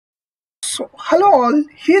So, hello all,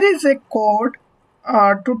 here is a code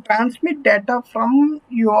to transmit data from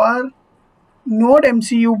your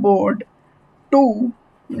NodeMCU board to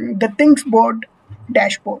the ThingsBoard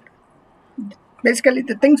dashboard, basically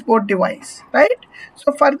the ThingsBoard device, right?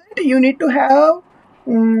 So, for that you need to have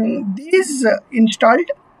these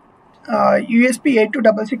installed, USB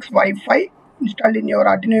 8266 Wi-Fi installed in your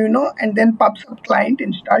Arduino Uno, and then PubSub client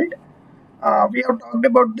installed. We have talked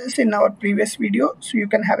about this in our previous video, so you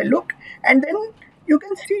can have a look. And then you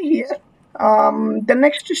can see here, the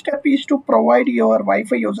next step is to provide your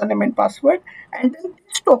Wi-Fi username and password. And then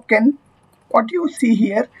this token, what you see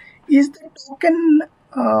here, is the token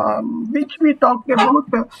which we talked about,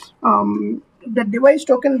 the device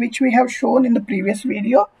token which we have shown in the previous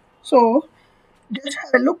video. So just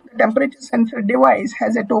have a look. The temperature sensor device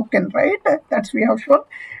has a token, right? That's we have shown.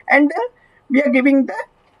 And then we are giving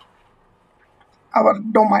our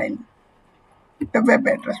domain, the web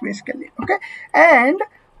address, basically. Okay, and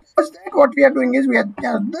first that what we are doing is we are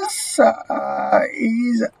this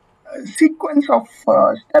is a sequence of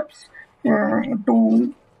steps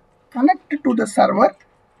to connect to the server,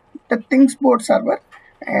 the ThingsBoard server,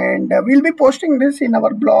 and we'll be posting this in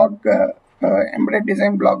our blog,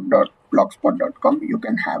 embeddedDesignBlog.blogspot.com. You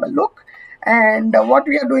can have a look. And what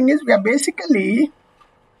we are doing is we are basically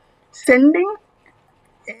sending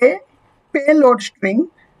a payload string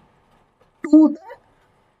to the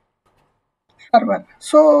server.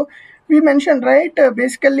 So we mentioned, right,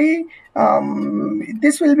 basically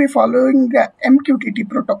this will be following the MQTT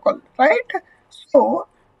protocol, right? So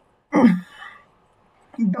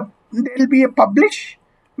there will be a publish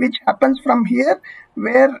which happens from here,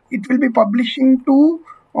 where it will be publishing to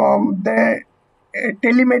the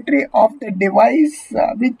telemetry of the device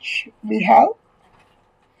which we have,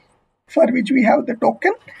 for which we have the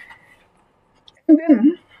token. And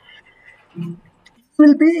then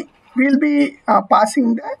we'll be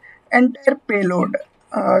passing the entire payload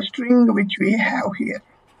string which we have here.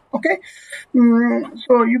 Okay,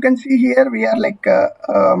 so you can see here we are like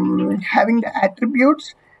having the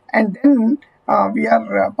attributes, and then we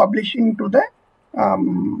are publishing to the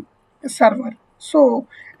server. So,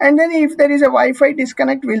 and then if there is a Wi-Fi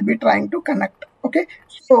disconnect, we'll be trying to connect. Okay,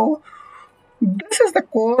 so this is the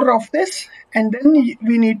core of this, and then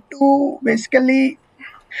we need to basically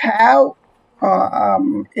have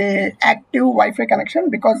a active Wi-Fi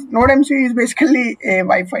connection, because NodeMCU is basically a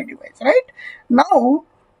Wi-Fi device, right? Now,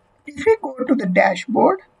 if we go to the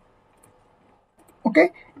dashboard,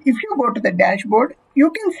 okay, if you go to the dashboard,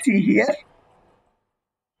 you can see here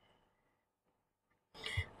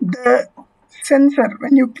the sensor.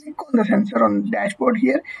 When you click on the sensor on the dashboard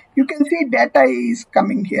here, you can see data is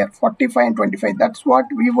coming here, 45 and 25. That's what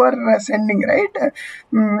we were sending, right? A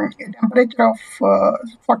temperature of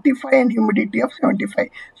 45 and humidity of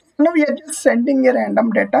 75. So now we are just sending a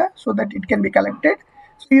random data so that it can be collected.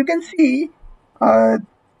 So you can see the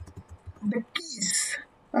keys,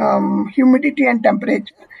 humidity and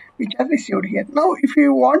temperature, which are received here. Now if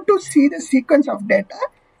you want to see the sequence of data,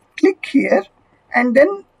 click here and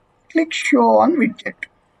then click show on widget.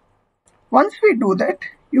 Once we do that,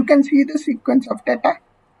 you can see the sequence of data.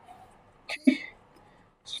 Okay.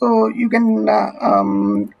 So you can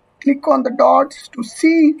click on the dots to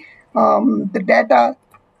see the data,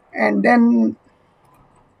 and then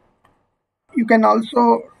you can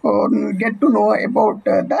also get to know about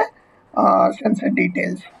the sensor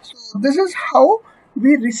details. So this is how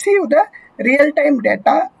we receive the real-time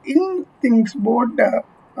data in ThingsBoard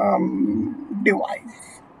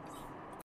device.